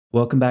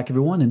Welcome back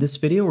everyone. In this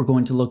video we're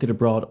going to look at a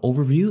broad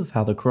overview of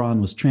how the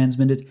Quran was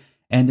transmitted,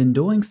 and in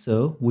doing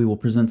so we will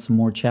present some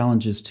more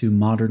challenges to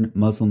modern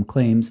Muslim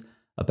claims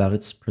about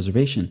its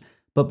preservation.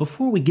 But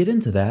before we get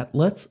into that,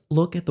 let's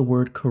look at the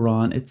word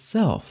Quran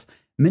itself.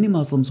 Many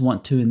Muslims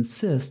want to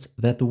insist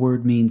that the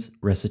word means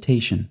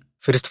recitation.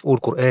 First of all,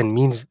 Quran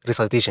means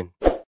recitation.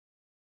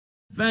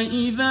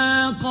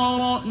 فَإِذَا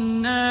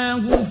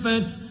قَرَأْنَاهُ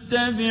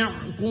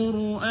فَاتَّبِعْ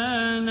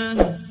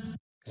قُرْآنَهُ.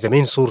 The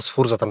main source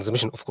for the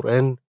transmission of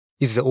Quran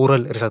is the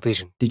oral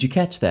recitation. Did you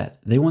catch that?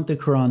 They want the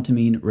Quran to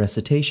mean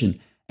recitation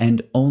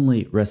and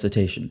only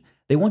recitation.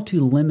 They want to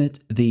limit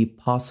the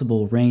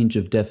possible range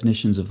of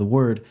definitions of the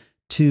word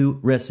to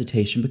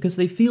recitation because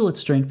they feel it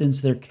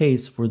strengthens their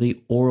case for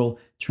the oral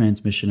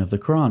transmission of the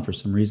Quran. For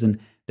some reason,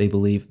 they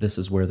believe this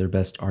is where their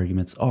best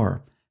arguments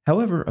are.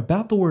 However,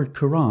 about the word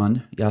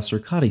Quran, Yasir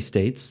Qadhi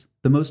states,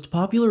 the most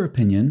popular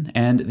opinion,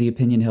 and the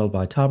opinion held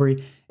by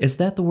Tabari, is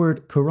that the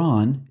word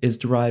Quran is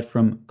derived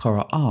from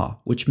qara'a,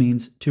 which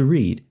means to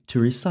read, to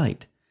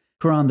recite.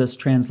 Quran thus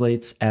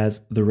translates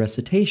as the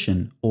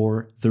recitation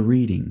or the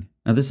reading.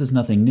 Now this is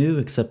nothing new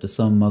except to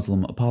some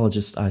Muslim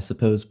apologists, I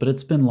suppose, but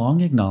it's been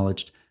long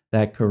acknowledged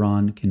that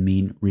Quran can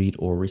mean read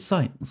or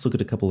recite. Let's look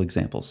at a couple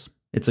examples.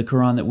 It's a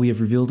Quran that we have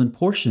revealed in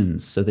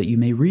portions so that you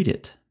may read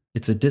it.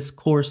 It's a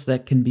discourse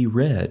that can be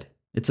read.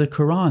 It's a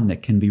Quran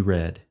that can be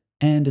read.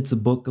 And it's a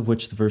book of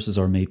which the verses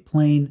are made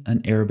plain,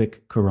 an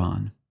Arabic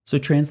Quran. So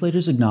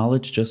translators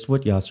acknowledge just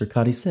what Yasir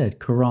Qadhi said.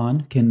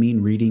 Quran can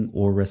mean reading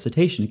or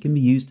recitation. It can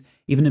be used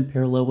even in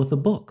parallel with a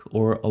book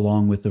or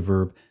along with the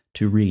verb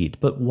to read.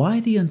 But why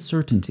the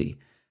uncertainty?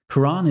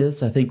 Quran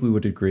is, I think we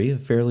would agree, a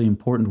fairly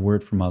important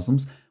word for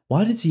Muslims.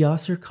 Why does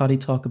Yasir Qadhi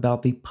talk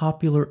about the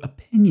popular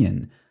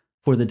opinion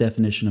for the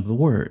definition of the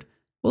word?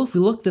 Well, if we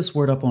look this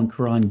word up on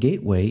Quran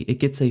Gateway, it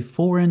gets a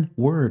foreign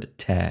word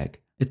tag.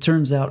 It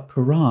turns out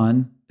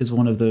Quran is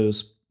one of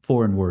those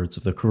foreign words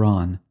of the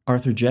Quran.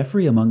 Arthur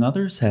Jeffrey, among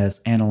others,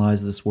 has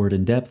analyzed this word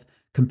in depth,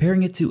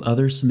 comparing it to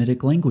other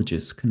Semitic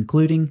languages,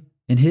 concluding,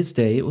 in his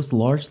day it was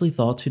largely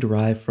thought to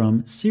derive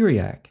from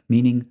Syriac,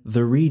 meaning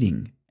the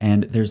reading,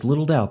 and there's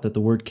little doubt that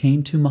the word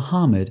came to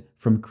Muhammad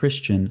from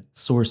Christian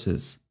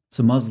sources.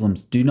 So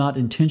Muslims, do not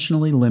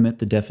intentionally limit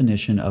the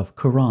definition of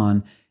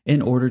Quran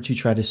in order to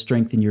try to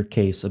strengthen your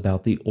case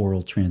about the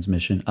oral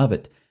transmission of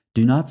it.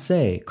 Do not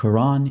say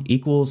Quran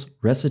equals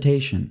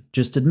recitation.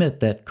 Just admit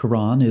that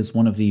Quran is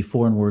one of the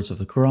foreign words of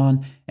the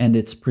Quran and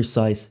its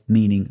precise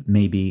meaning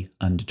may be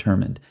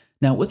undetermined.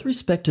 Now, with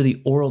respect to the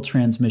oral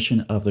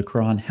transmission of the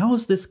Quran, how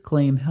is this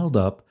claim held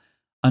up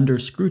under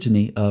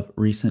scrutiny of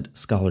recent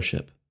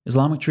scholarship?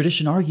 Islamic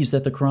tradition argues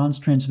that the Quran's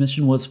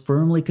transmission was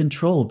firmly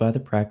controlled by the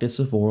practice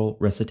of oral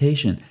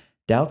recitation.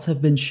 Doubts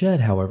have been shed,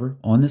 however,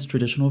 on this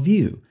traditional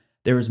view.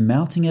 There is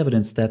mounting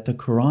evidence that the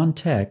Quran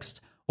text,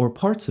 or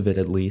parts of it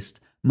at least,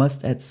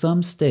 must at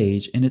some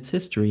stage in its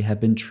history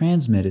have been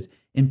transmitted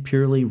in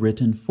purely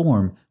written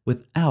form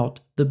without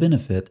the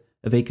benefit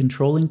of a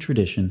controlling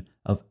tradition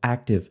of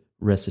active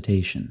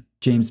recitation.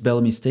 James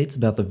Bellamy states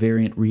about the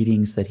variant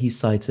readings that he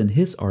cites in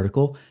his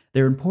article,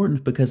 they're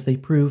important because they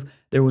prove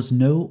there was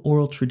no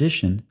oral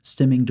tradition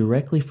stemming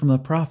directly from the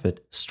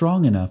Prophet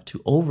strong enough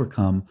to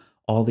overcome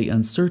all the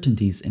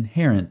uncertainties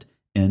inherent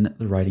in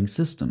the writing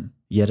system.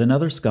 Yet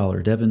another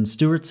scholar, Devin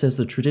Stewart, says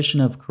the tradition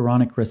of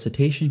Quranic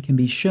recitation can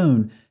be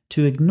shown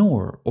to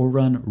ignore or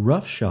run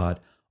roughshod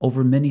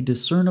over many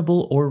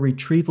discernible or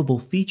retrievable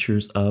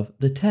features of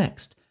the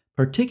text,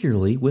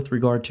 particularly with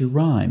regard to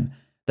rhyme,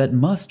 that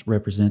must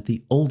represent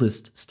the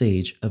oldest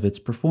stage of its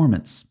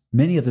performance.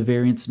 Many of the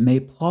variants may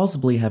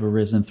plausibly have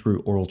arisen through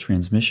oral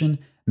transmission,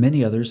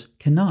 many others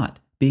cannot,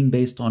 being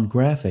based on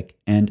graphic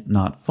and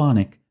not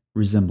phonic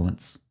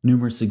resemblance.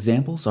 Numerous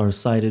examples are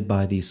cited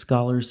by these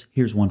scholars.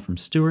 Here's one from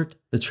Stewart.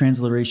 The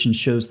transliteration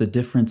shows the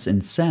difference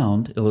in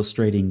sound,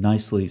 illustrating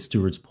nicely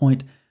Stewart's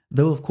point,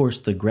 though of course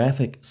the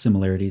graphic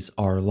similarities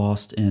are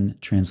lost in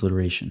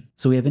transliteration.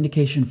 So we have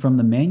indication from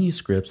the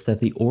manuscripts that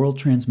the oral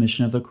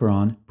transmission of the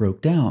Quran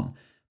broke down.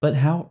 But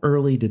how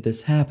early did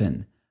this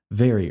happen?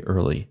 Very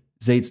early.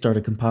 Zayd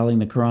started compiling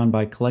the Quran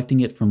by collecting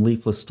it from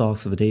leafless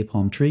stalks of a day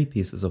palm tree,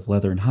 pieces of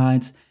leather and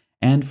hides,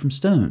 and from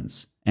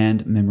stones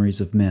and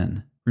memories of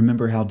men.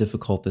 Remember how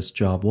difficult this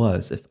job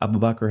was. If Abu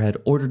Bakr had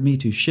ordered me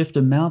to shift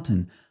a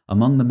mountain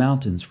among the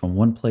mountains from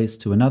one place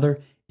to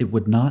another, it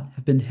would not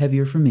have been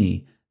heavier for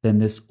me than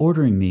this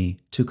ordering me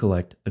to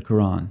collect the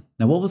Quran.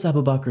 Now, what was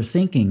Abu Bakr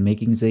thinking,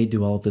 making Zayd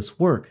do all of this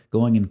work,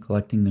 going and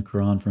collecting the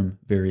Quran from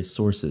various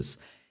sources?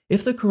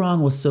 If the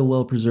Quran was so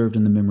well preserved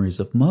in the memories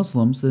of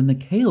Muslims, then the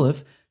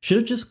Caliph should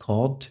have just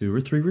called 2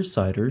 or 3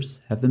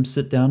 reciters, have them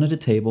sit down at a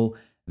table,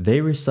 they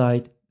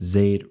recite,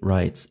 Zayd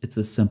writes. It's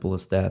as simple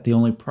as that. The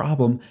only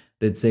problem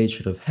that Zayd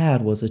should have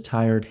had was a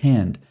tired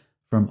hand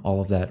from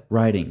all of that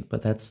writing,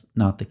 but that's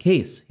not the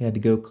case. He had to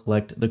go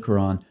collect the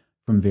Quran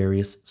from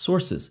various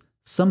sources,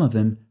 some of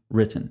them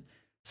written.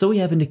 So we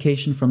have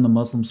indication from the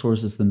Muslim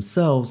sources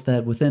themselves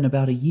that within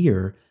about a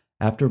year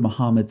after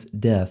Muhammad's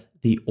death,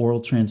 the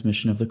oral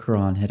transmission of the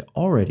Quran had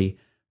already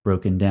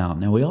broken down.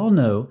 Now we all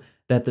know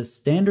that the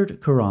standard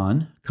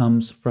Quran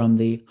comes from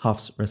the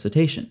Hafs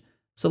recitation.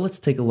 So let's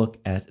take a look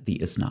at the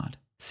Isnad.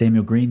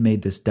 Samuel Green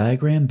made this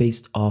diagram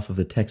based off of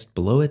the text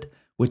below it,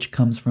 which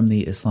comes from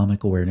the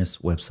Islamic Awareness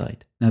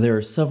website. Now there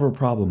are several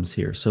problems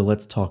here, so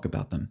let's talk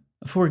about them.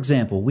 For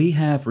example, we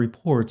have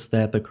reports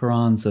that the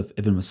Qurans of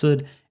Ibn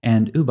Masud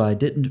and Ubay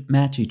didn't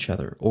match each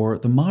other, or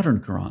the modern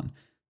Quran.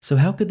 So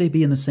how could they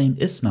be in the same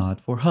Isnad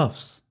for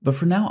Hafs? But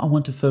for now, I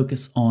want to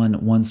focus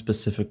on one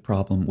specific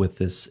problem with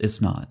this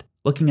Isnad.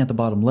 Looking at the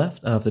bottom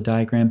left of the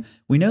diagram,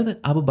 we know that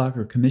Abu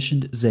Bakr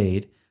commissioned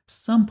Zayd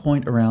some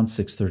point around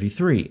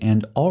 633,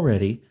 and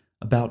already,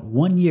 about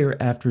 1 year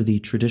after the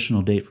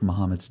traditional date for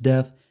Muhammad's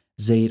death,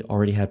 Zayd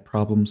already had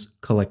problems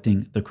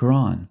collecting the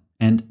Quran.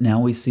 And now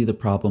we see the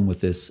problem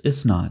with this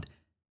Isnad.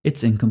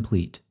 It's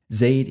incomplete.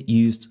 Zayd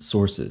used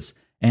sources,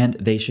 and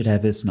they should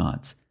have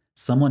Isnads.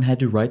 Someone had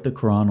to write the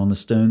Quran on the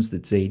stones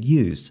that Zayd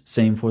used,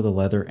 same for the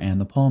leather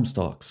and the palm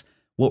stalks.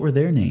 What were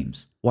their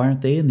names? Why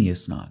aren't they in the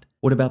Isnad?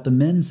 What about the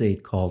men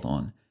Zayd called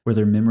on? Were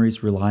their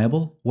memories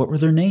reliable? What were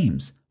their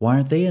names? Why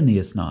aren't they in the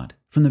Isnad?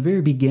 From the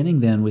very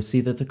beginning then, we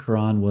see that the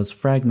Quran was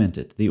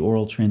fragmented. The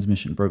oral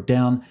transmission broke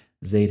down.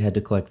 Zayd had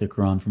to collect the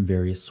Quran from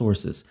various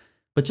sources.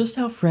 But just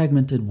how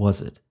fragmented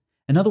was it?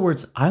 In other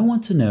words, I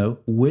want to know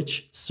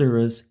which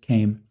surahs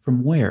came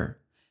from where.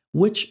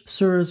 Which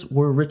surahs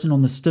were written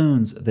on the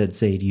stones that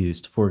Zayd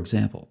used, for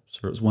example?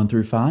 Surahs 1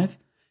 through 5?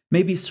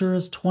 Maybe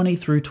surahs 20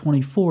 through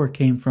 24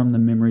 came from the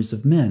memories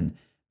of men.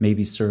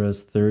 Maybe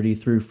surahs 30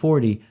 through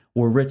 40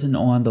 were written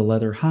on the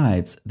leather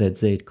hides that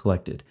Zayd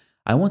collected.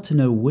 I want to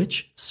know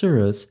which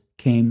surahs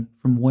came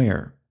from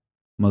where.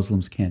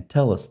 Muslims can't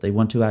tell us. They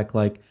want to act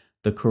like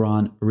the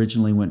Quran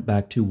originally went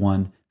back to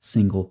one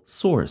single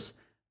source.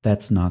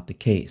 That's not the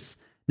case.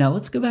 Now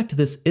let's go back to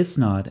this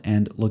Isnad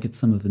and look at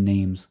some of the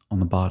names on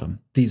the bottom.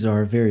 These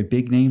are very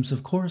big names,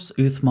 of course: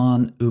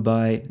 Uthman,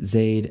 Ubay,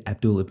 Zayd,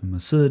 Abdul ibn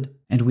Masud,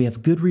 and we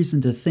have good reason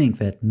to think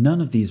that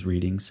none of these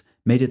readings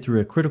made it through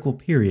a critical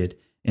period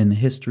in the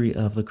history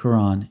of the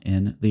Quran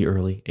in the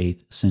early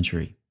 8th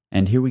century.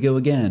 And here we go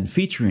again,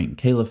 featuring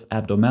Caliph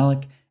Abdul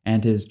Malik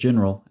and his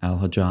general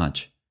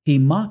al-Hajjaj. He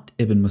mocked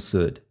Ibn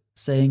Masud,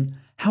 saying,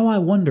 "How I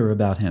wonder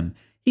about him.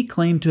 He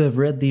claimed to have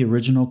read the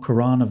original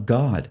Quran of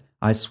God.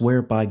 I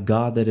swear by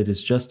God that it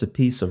is just a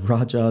piece of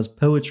Raja's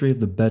poetry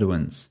of the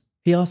Bedouins."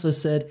 He also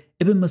said,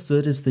 "Ibn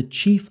Masud is the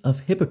chief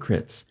of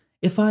hypocrites.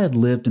 If I had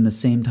lived in the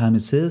same time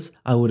as his,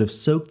 I would have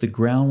soaked the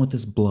ground with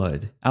his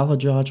blood."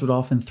 Al-Hajjaj would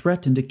often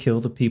threaten to kill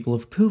the people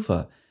of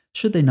Kufa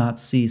should they not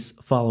cease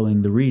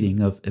following the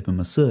reading of Ibn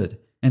Masud,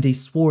 and he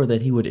swore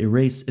that he would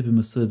erase Ibn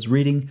Masud's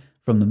reading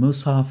from the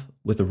Mus'haf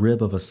with the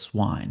rib of a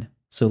swine.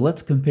 So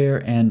let's compare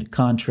and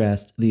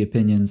contrast the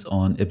opinions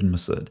on Ibn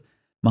Masud.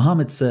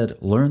 Muhammad said,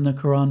 "Learn the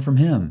Quran from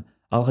him."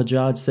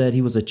 Al-Hajjaj said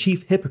he was a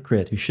chief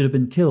hypocrite who should have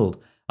been killed.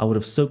 "I would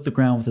have soaked the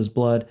ground with his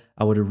blood,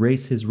 I would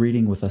erase his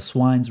reading with a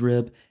swine's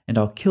rib, and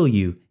I'll kill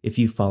you if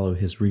you follow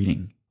his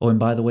reading." Oh, and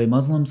by the way,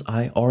 Muslims,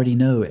 I already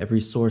know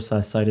every source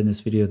I cite in this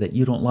video that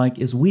you don't like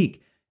is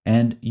weak,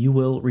 and you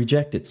will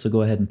reject it, so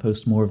go ahead and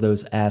post more of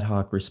those ad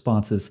hoc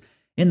responses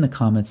in the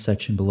comments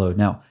section below.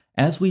 Now,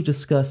 as we've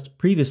discussed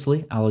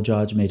previously,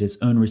 Al-Hajjaj made his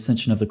own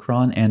recension of the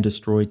Quran and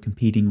destroyed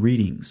competing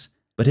readings.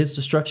 But his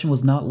destruction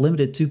was not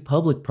limited to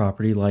public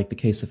property like the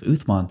case of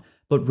Uthman,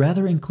 but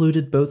rather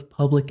included both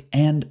public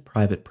and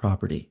private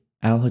property.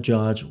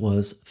 Al-Hajjaj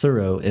was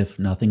thorough, if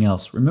nothing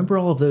else. Remember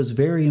all of those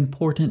very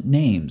important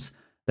names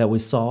that we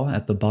saw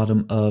at the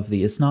bottom of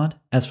the Isnad?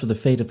 As for the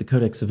fate of the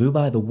Codex of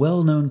Ubay, the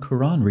well-known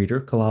Quran reader,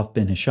 Khalaf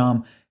bin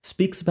Hisham,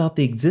 speaks about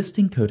the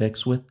existing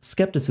codex with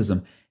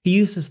skepticism. He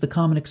uses the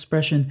common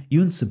expression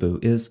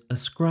yunsabu is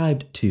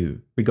ascribed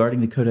to.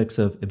 Regarding the Codex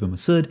of Ibn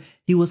Masud,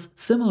 he was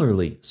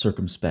similarly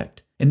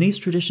circumspect. In these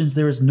traditions,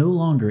 there is no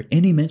longer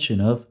any mention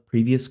of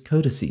previous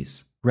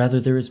codices. Rather,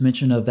 there is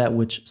mention of that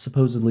which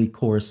supposedly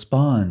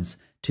corresponds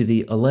to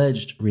the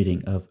alleged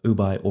reading of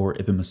Ubay or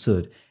Ibn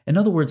Masud. In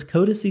other words,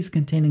 codices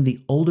containing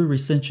the older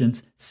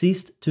recensions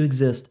ceased to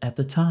exist at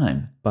the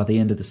time. By the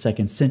end of the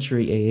 2nd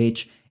century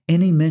AH,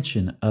 any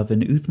mention of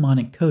an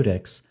Uthmanic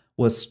codex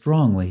was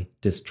strongly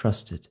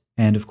distrusted.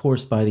 And of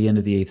course, by the end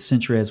of the 8th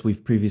century, as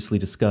we've previously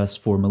discussed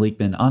for Malik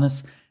bin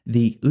Anas,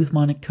 the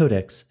Uthmanic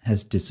Codex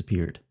has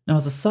disappeared. Now,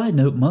 as a side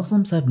note,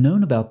 Muslims have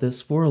known about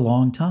this for a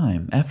long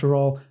time. After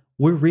all,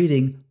 we're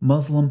reading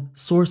Muslim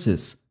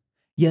sources.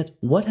 Yet,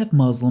 what have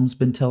Muslims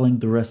been telling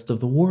the rest of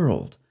the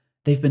world?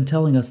 They've been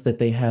telling us that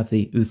they have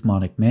the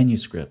Uthmanic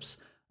manuscripts,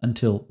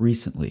 until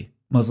recently.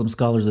 Muslim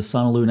scholars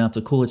Asanaloo and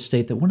Al-Takulich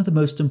state that one of the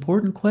most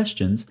important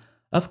questions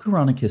of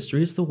Quranic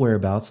history is the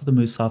whereabouts of the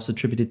Mus'hafs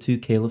attributed to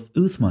Caliph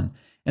Uthman,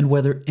 and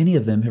whether any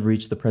of them have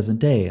reached the present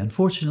day.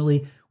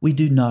 Unfortunately, we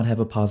do not have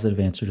a positive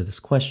answer to this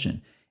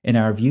question. In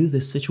our view,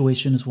 this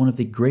situation is one of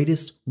the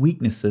greatest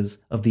weaknesses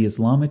of the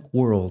Islamic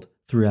world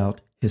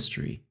throughout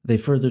history. They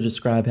further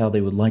describe how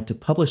they would like to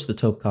publish the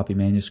Topkapi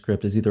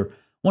manuscript as either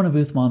one of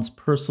Uthman's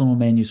personal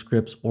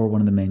manuscripts or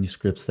one of the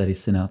manuscripts that he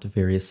sent out to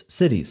various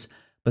cities,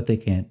 but they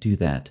can't do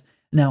that.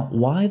 Now,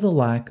 why the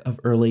lack of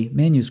early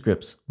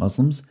manuscripts,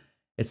 Muslims?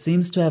 It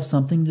seems to have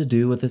something to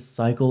do with this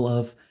cycle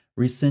of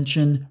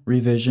recension,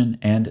 revision,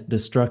 and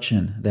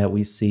destruction that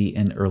we see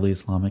in early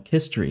Islamic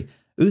history.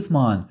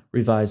 Uthman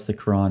revised the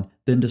Quran,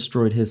 then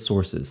destroyed his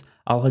sources.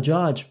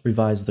 Al-Hajjaj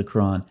revised the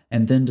Quran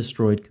and then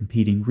destroyed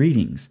competing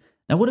readings.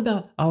 Now, what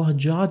about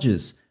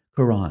Al-Hajjaj's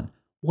Quran?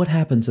 What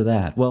happened to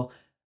that? Well,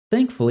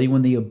 thankfully,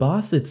 when the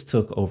Abbasids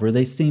took over,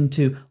 they seemed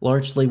to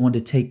largely want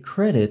to take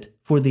credit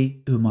for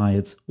the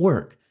Umayyads'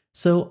 work.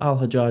 So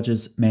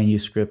Al-Hajjaj's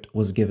manuscript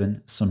was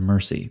given some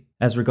mercy.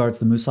 As regards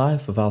the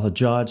Mus'haf of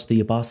Al-Hajjaj,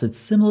 the Abbasids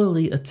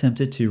similarly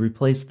attempted to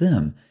replace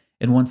them.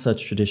 In one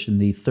such tradition,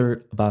 the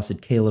third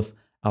Abbasid Caliph,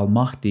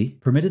 Al-Mahdi,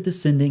 permitted the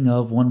sending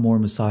of one more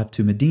Mus'haf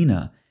to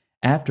Medina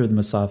after the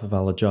Mus'haf of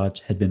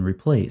Al-Hajjaj had been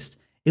replaced.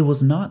 It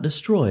was not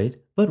destroyed,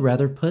 but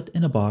rather put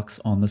in a box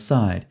on the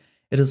side.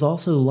 It is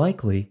also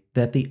likely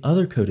that the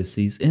other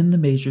codices in the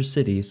major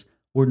cities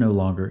were no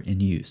longer in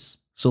use.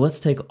 So let's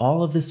take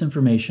all of this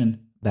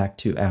information back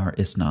to our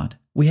Isnad.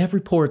 We have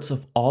reports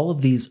of all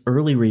of these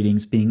early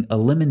readings being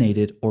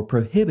eliminated or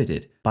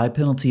prohibited by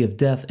penalty of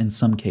death in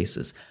some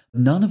cases.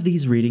 None of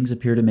these readings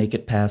appear to make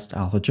it past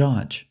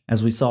Al-Hajjaj.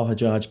 As we saw,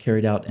 Hajjaj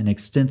carried out an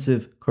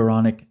extensive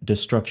Quranic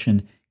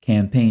destruction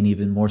campaign,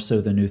 even more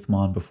so than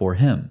Uthman before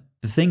him.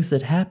 The things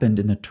that happened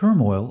in the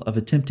turmoil of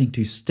attempting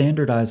to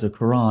standardize a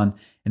Quran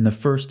in the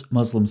first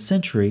Muslim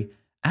century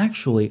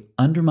actually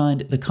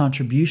undermined the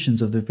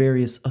contributions of the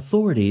various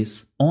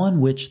authorities on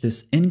which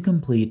this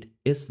incomplete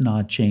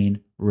Isnad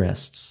chain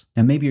rests.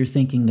 Now maybe you're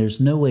thinking there's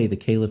no way the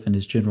Caliph and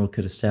his general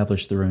could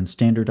establish their own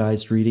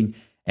standardized reading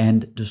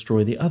and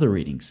destroy the other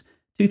readings.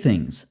 Two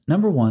things.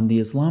 Number one, the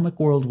Islamic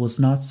world was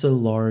not so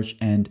large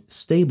and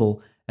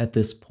stable at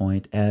this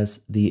point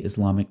as the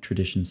Islamic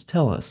traditions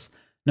tell us.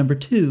 Number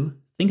two,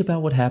 think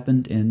about what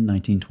happened in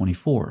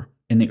 1924.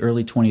 In the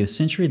early 20th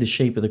century, the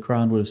shape of the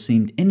Quran would have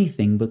seemed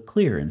anything but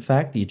clear. In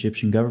fact, the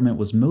Egyptian government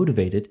was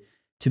motivated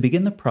to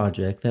begin the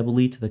project that will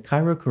lead to the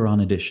Cairo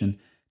Quran edition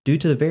due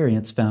to the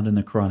variants found in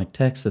the Quranic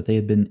text that they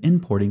had been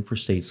importing for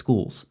state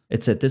schools.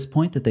 It's at this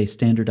point that they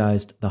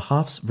standardized the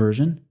Hafs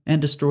version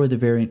and destroyed the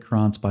variant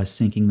Qurans by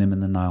sinking them in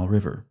the Nile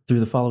River.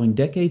 Through the following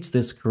decades,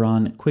 this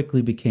Quran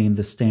quickly became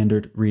the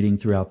standard reading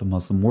throughout the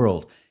Muslim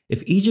world.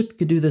 If Egypt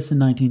could do this in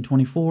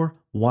 1924,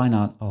 why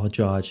not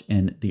Al-Hajjaj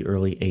in the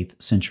early 8th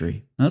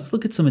century? Now let's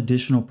look at some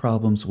additional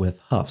problems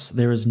with Hafs.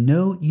 There is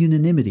no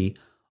unanimity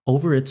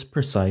over its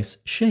precise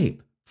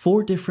shape.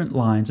 4 different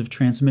lines of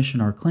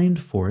transmission are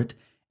claimed for it,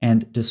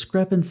 and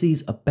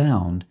discrepancies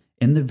abound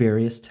in the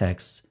various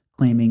texts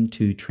claiming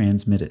to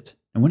transmit it.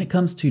 And when it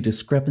comes to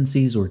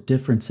discrepancies or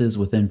differences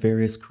within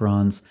various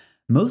Qurans,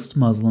 most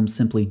Muslims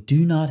simply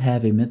do not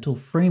have a mental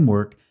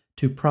framework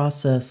to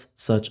process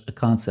such a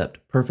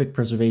concept. Perfect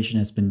preservation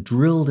has been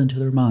drilled into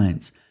their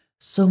minds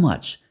so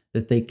much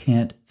that they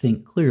can't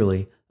think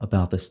clearly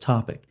about this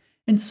topic.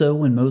 And so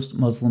when most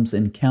Muslims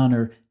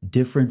encounter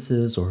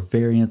differences or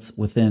variants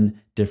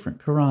within different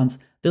Qurans,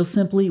 they'll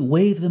simply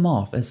wave them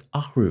off as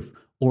ahruf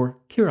or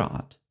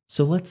qira'at.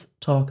 So let's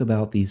talk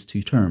about these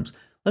two terms.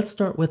 Let's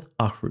start with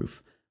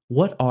ahruf.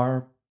 What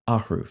are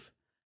ahruf?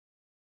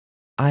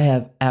 I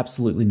have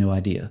absolutely no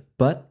idea,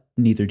 but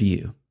neither do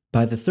you.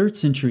 By the 3rd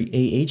century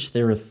AH,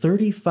 there are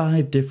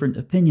 35 different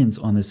opinions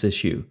on this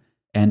issue,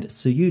 and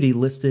Suyuti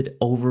listed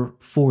over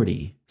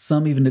 40.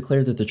 Some even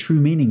declare that the true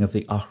meaning of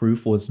the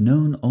ahruf was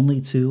known only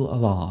to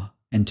Allah,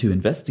 and to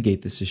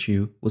investigate this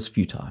issue was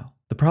futile.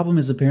 The problem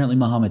is apparently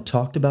Muhammad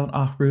talked about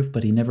ahruf,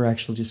 but he never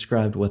actually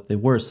described what they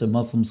were, so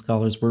Muslim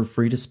scholars were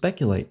free to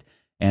speculate,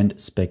 and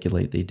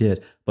speculate they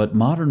did. But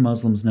modern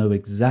Muslims know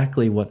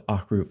exactly what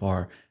ahruf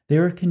are.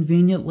 They're a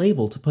convenient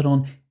label to put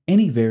on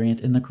any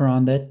variant in the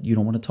Quran that you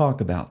don't want to talk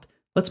about.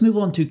 Let's move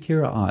on to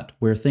qira'at,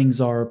 where things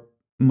are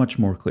much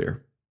more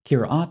clear.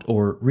 Qira'at,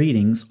 or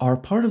readings, are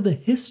part of the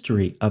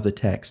history of the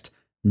text,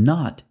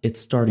 not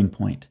its starting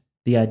point.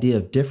 The idea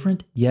of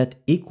different yet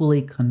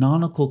equally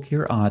canonical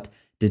qira'at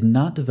did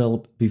not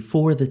develop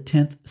before the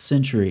 10th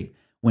century,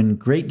 when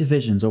great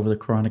divisions over the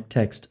Quranic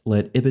text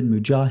led Ibn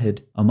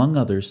Mujahid, among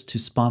others, to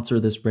sponsor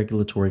this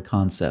regulatory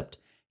concept.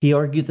 He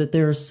argued that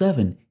there are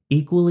 7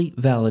 equally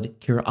valid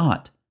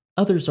qira'at.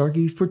 Others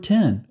argued for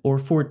 10 or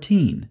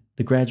 14.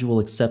 The gradual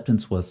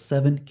acceptance was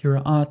 7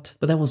 qira'at,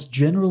 but that was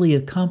generally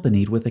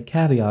accompanied with a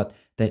caveat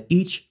that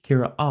each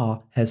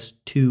qira'ah has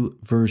 2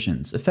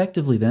 versions.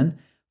 Effectively then,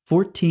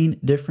 14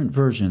 different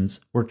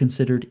versions were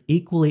considered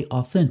equally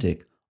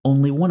authentic,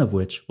 only one of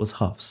which was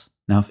Hafs.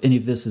 Now, if any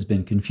of this has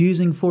been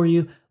confusing for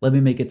you, let me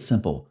make it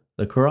simple.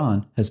 The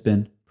Quran has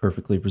been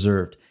perfectly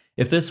preserved.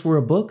 If this were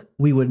a book,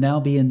 we would now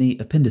be in the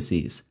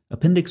appendices.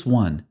 Appendix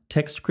 1,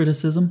 Text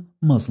Criticism,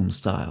 Muslim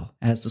Style.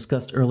 As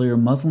discussed earlier,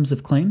 Muslims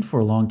have claimed for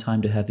a long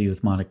time to have the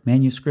Uthmanic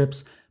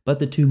manuscripts, but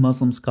the 2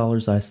 Muslim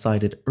scholars I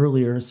cited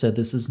earlier said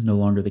this is no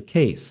longer the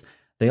case.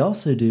 They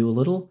also do a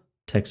little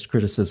text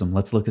criticism.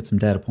 Let's look at some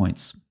data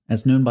points.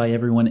 As known by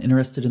everyone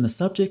interested in the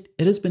subject,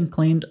 it has been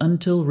claimed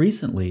until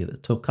recently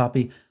that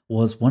Topkapi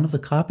was one of the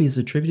copies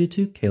attributed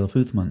to Caliph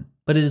Uthman.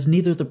 But it is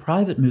neither the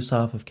private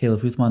Mus'haf of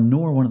Caliph Uthman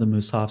nor one of the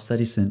Mus'hafs that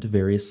he sent to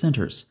various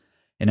centers.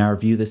 In our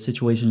view, this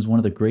situation is one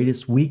of the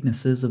greatest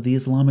weaknesses of the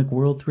Islamic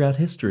world throughout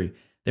history.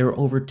 There are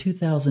over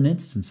 2,000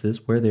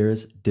 instances where there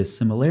is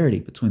dissimilarity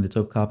between the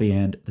Topkapi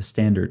and the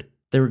Standard.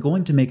 They were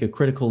going to make a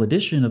critical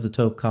edition of the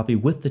Topkapi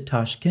with the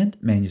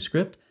Tashkent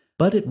manuscript,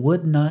 but it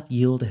would not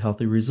yield a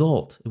healthy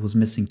result. It was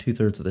missing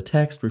 2/3 of the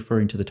text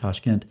referring to the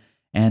Tashkent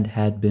and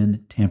had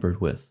been tampered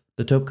with.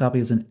 The Topkapi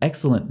is an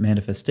excellent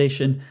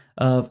manifestation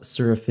of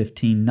Surah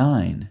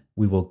 15:9.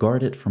 We will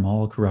guard it from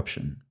all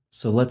corruption.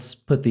 So let's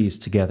put these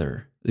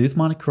together. The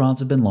Uthmanic Qurans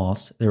have been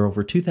lost. There are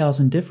over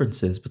 2,000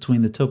 differences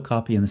between the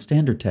Topkapi and the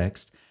Standard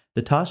text.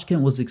 The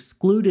Tashkent was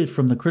excluded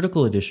from the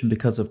critical edition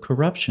because of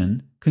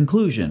corruption.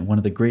 Conclusion: one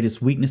of the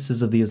greatest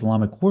weaknesses of the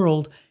Islamic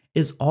world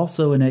is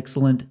also an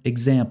excellent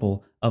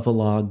example of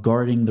Allah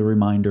guarding the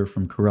reminder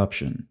from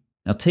corruption.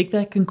 Now take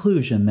that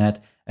conclusion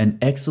that an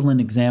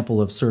excellent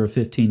example of Surah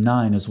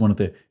 15:9 is one of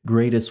the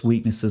greatest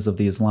weaknesses of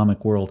the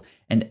Islamic world,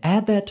 and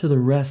add that to the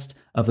rest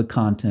of the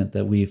content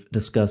that we've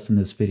discussed in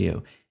this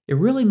video. It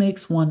really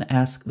makes one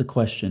ask the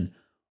question,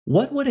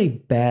 what would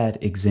a bad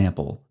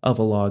example of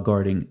Allah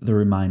guarding the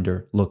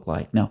reminder look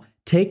like? Now,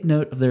 take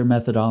note of their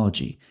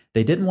methodology.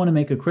 They didn't want to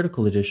make a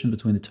critical edition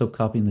between the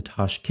Topkapi and the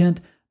Tashkent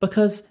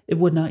because it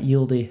would not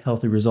yield a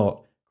healthy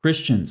result.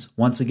 Christians,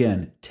 once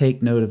again,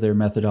 take note of their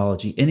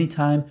methodology.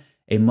 Anytime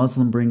a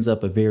Muslim brings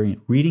up a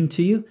variant reading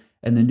to you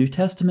in the New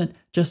Testament,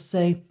 just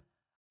say,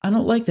 I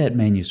don't like that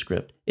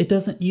manuscript. It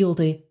doesn't yield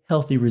a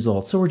healthy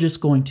result, so we're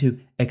just going to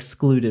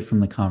exclude it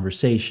from the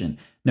conversation.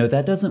 No,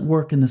 that doesn't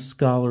work in the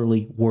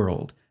scholarly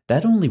world.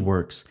 That only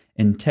works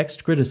in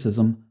text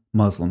criticism,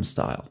 Muslim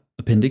style.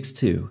 Appendix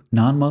 2,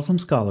 Non-Muslim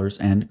Scholars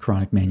and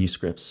Quranic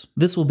Manuscripts.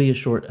 This will be a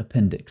short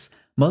appendix.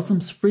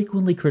 Muslims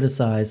frequently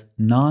criticize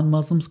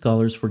non-Muslim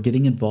scholars for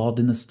getting involved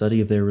in the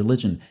study of their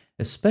religion,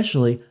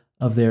 especially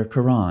of their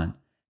Quran.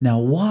 Now,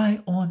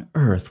 why on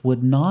earth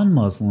would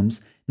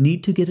non-Muslims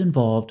need to get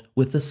involved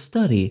with the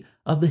study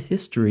of the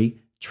history,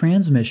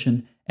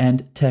 transmission,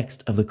 and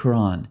text of the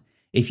Quran?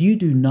 If you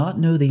do not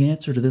know the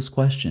answer to this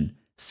question,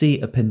 see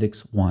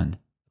Appendix 1.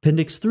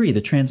 Appendix 3,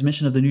 the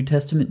transmission of the New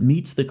Testament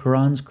meets the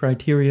Quran's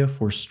criteria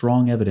for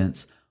strong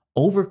evidence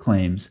over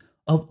claims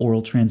of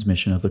oral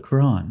transmission of the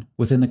Quran.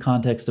 Within the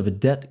context of a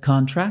debt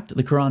contract,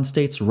 the Quran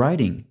states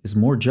writing is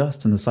more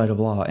just in the sight of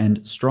Allah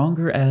and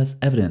stronger as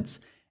evidence,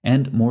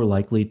 and more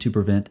likely to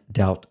prevent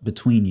doubt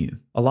between you.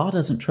 Allah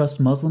doesn't trust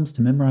Muslims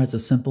to memorize a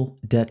simple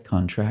debt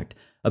contract.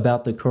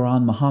 About the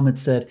Quran, Muhammad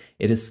said,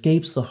 it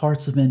escapes the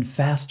hearts of men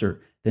faster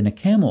than a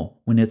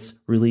camel when it's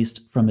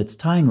released from its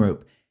tying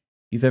rope.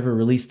 If you've ever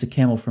released a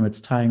camel from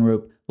its tying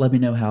rope, let me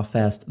know how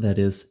fast that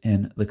is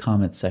in the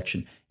comments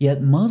section.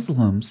 Yet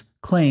Muslims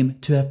claim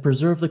to have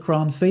preserved the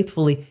Quran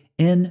faithfully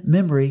in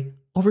memory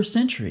over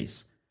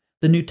centuries.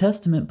 The New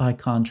Testament, by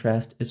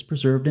contrast, is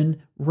preserved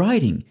in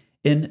writing,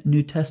 in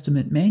New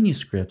Testament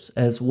manuscripts,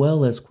 as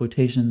well as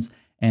quotations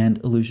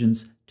and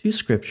allusions to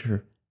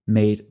Scripture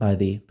made by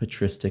the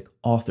patristic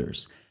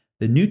authors.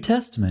 The New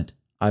Testament,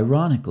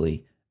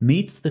 ironically,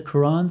 meets the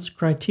Quran's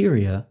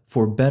criteria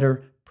for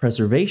better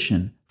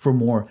preservation, for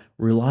more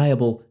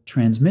reliable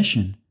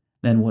transmission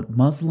than what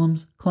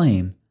Muslims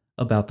claim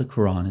about the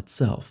Quran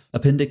itself.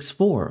 Appendix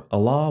 4,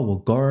 Allah will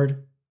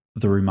guard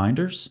the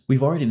reminders.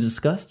 We've already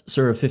discussed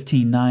Surah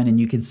 15:9, and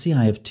you can see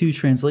I have two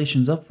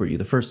translations up for you.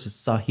 The first is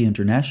Sahih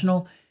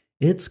International.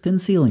 It's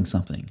concealing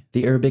something.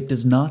 The Arabic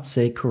does not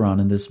say Quran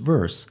in this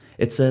verse.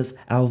 It says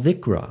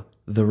al-dhikra,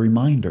 the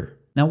reminder.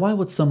 Now, why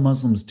would some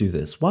Muslims do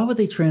this? Why would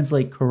they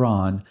translate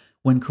Quran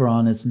when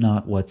Quran is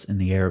not what's in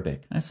the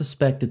Arabic? I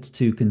suspect it's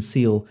to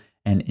conceal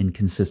an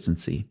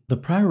inconsistency. The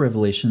prior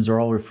revelations are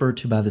all referred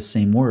to by the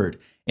same word.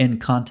 In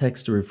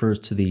context, it refers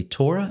to the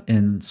Torah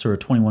in Surah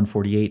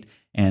 21:48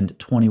 and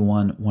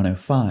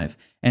 21:105,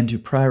 and to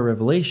prior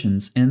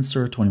revelations in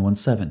Surah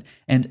 21:7.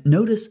 And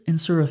notice in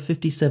Surah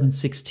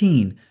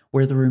 57:16,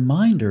 where the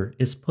reminder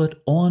is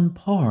put on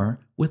par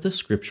with the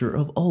scripture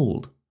of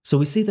old. So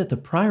we see that the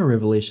prior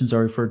revelations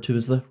are referred to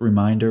as the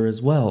reminder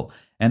as well.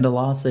 And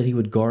Allah said He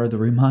would guard the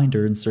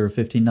reminder in Surah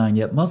 59,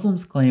 yet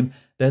Muslims claim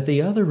that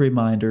the other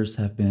reminders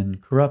have been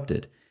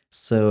corrupted.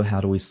 So how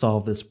do we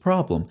solve this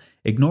problem?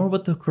 Ignore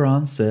what the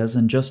Quran says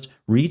and just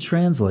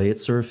retranslate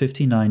Surah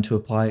 59 to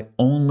apply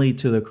only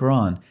to the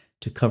Quran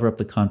to cover up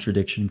the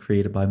contradiction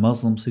created by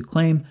Muslims who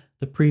claim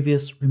the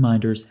previous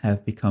reminders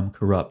have become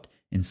corrupt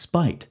in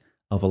spite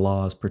of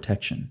Allah's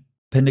protection.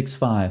 Appendix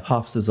 5,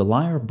 Hafs is a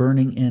liar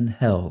burning in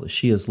hell. The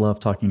Shias love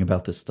talking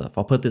about this stuff.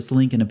 I'll put this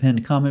link in a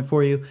pinned comment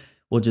for you.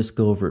 We'll just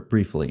go over it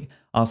briefly.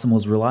 Asim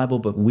was reliable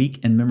but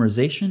weak in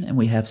memorization, and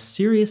we have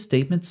serious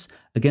statements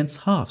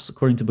against Hafs.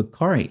 According to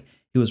Bukhari,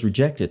 he was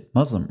rejected,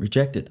 Muslim,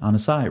 rejected,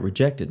 Anasai,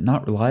 rejected,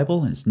 not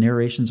reliable, and his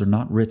narrations are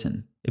not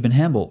written. Ibn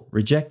Hanbal,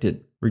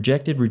 rejected,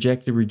 rejected,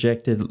 rejected,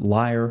 rejected,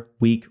 liar,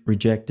 weak,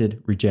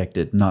 rejected,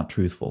 rejected, not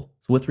truthful.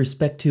 So with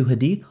respect to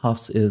Hadith,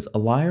 Hafs is a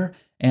liar,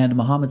 and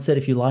Muhammad said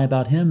if you lie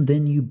about him,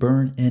 then you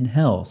burn in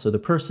hell. So the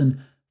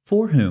person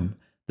for whom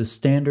the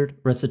standard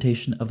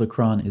recitation of the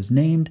Quran is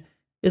named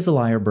is a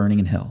liar burning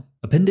in hell.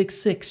 Appendix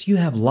 6, you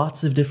have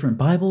lots of different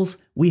Bibles.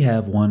 We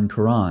have one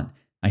Quran.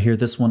 I hear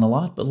this one a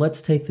lot, but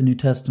let's take the New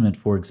Testament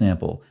for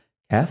example.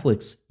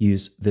 Catholics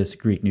use this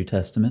Greek New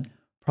Testament.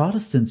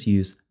 Protestants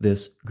use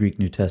this Greek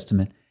New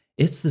Testament,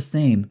 it's the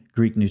same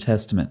Greek New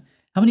Testament.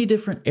 How many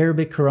different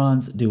Arabic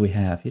Qurans do we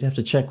have? You'd have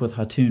to check with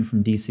Hatun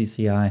from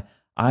DCCI.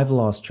 I've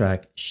lost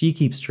track. She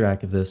keeps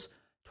track of this.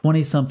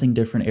 20-something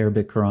different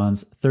Arabic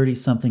Qurans,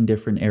 30-something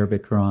different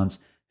Arabic Qurans.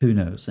 Who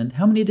knows? And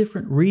how many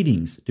different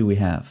readings do we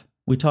have?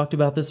 We talked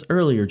about this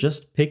earlier.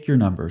 Just pick your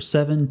number,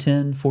 7,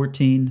 10,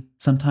 14.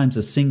 Sometimes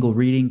a single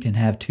reading can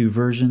have 2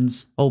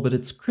 versions. Oh, but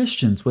it's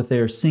Christians with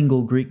their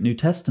single Greek New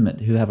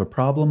Testament who have a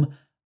problem?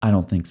 I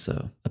don't think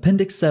so.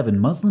 Appendix 7.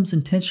 Muslims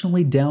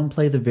intentionally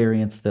downplay the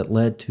variants that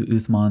led to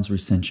Uthman's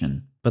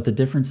recension. But the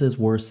differences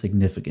were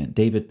significant.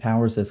 David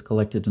Powers has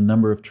collected a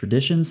number of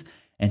traditions,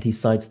 and he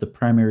cites the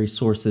primary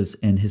sources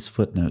in his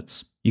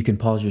footnotes. You can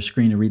pause your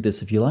screen to read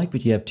this if you like,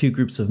 but you have 2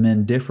 groups of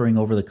men differing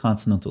over the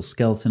consonantal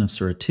skeleton of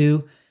Surah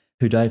 2.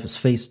 Hudayfa's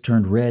face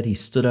turned red. He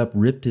stood up,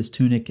 ripped his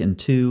tunic in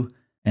 2,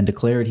 and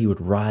declared he would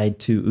ride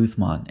to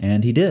Uthman.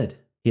 And he did.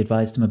 He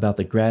advised him about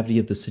the gravity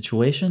of the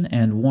situation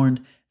and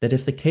warned that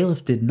if the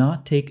caliph did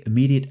not take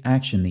immediate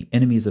action, the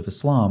enemies of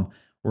Islam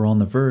were on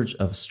the verge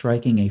of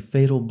striking a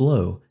fatal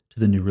blow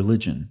to the new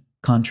religion.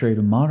 Contrary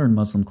to modern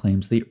Muslim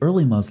claims, the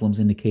early Muslims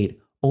indicate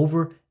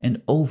over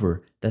and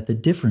over that the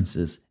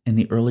differences in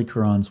the early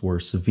Qurans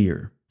were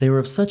severe. They were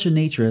of such a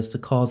nature as to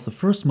cause the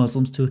first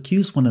Muslims to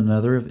accuse one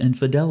another of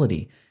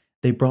infidelity.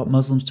 They brought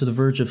Muslims to the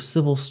verge of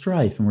civil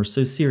strife and were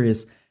so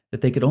serious that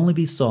they could only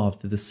be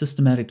solved through the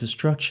systematic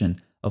destruction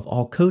of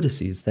all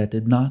codices that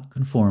did not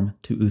conform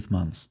to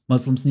Uthman's.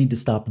 Muslims need to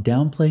stop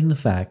downplaying the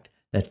fact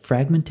that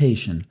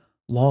fragmentation,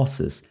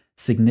 losses,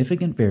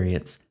 significant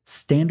variants,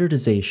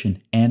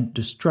 standardization, and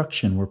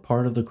destruction were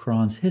part of the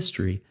Quran's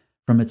history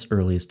from its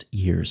earliest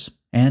years.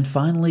 And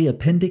finally,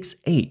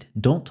 Appendix 8.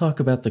 Don't talk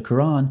about the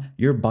Quran,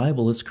 your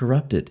Bible is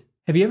corrupted.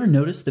 Have you ever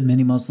noticed that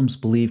many Muslims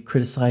believe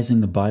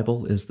criticizing the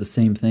Bible is the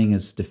same thing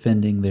as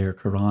defending their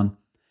Quran?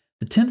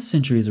 The 10th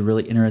century is a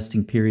really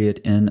interesting period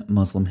in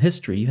Muslim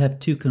history. You have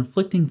 2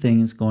 conflicting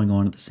things going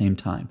on at the same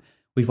time.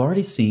 We've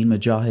already seen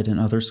Mujahid and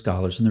other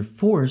scholars, and they're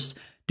forced,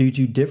 due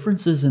to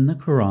differences in the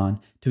Quran,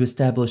 to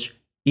establish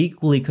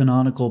equally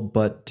canonical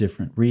but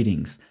different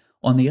readings.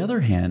 On the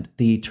other hand,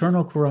 the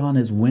eternal Quran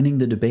is winning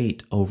the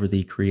debate over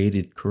the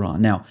created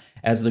Quran. Now,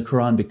 as the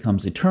Quran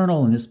becomes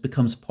eternal and this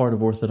becomes part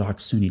of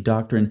Orthodox Sunni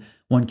doctrine,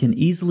 one can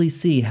easily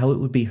see how it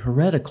would be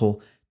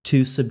heretical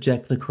to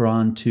subject the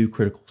Quran to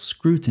critical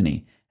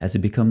scrutiny. As it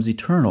becomes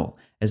eternal,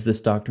 as this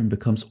doctrine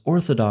becomes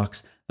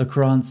orthodox, the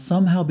Quran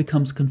somehow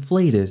becomes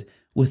conflated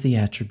with the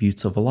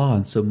attributes of Allah.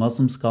 And so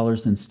Muslim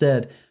scholars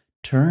instead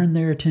turn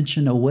their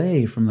attention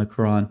away from the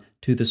Quran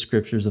to the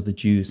scriptures of the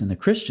Jews and the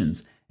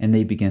Christians, and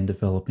they begin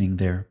developing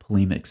their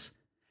polemics.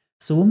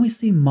 So when we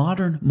see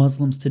modern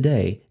Muslims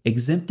today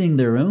exempting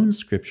their own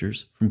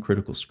scriptures from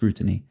critical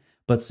scrutiny,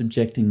 but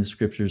subjecting the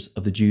scriptures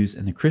of the Jews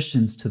and the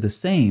Christians to the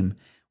same,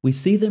 we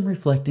see them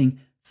reflecting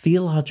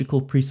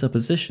theological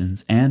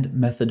presuppositions and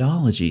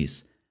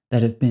methodologies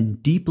that have been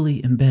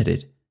deeply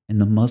embedded in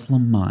the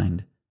Muslim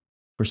mind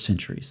for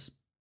centuries.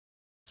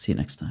 See you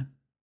next time.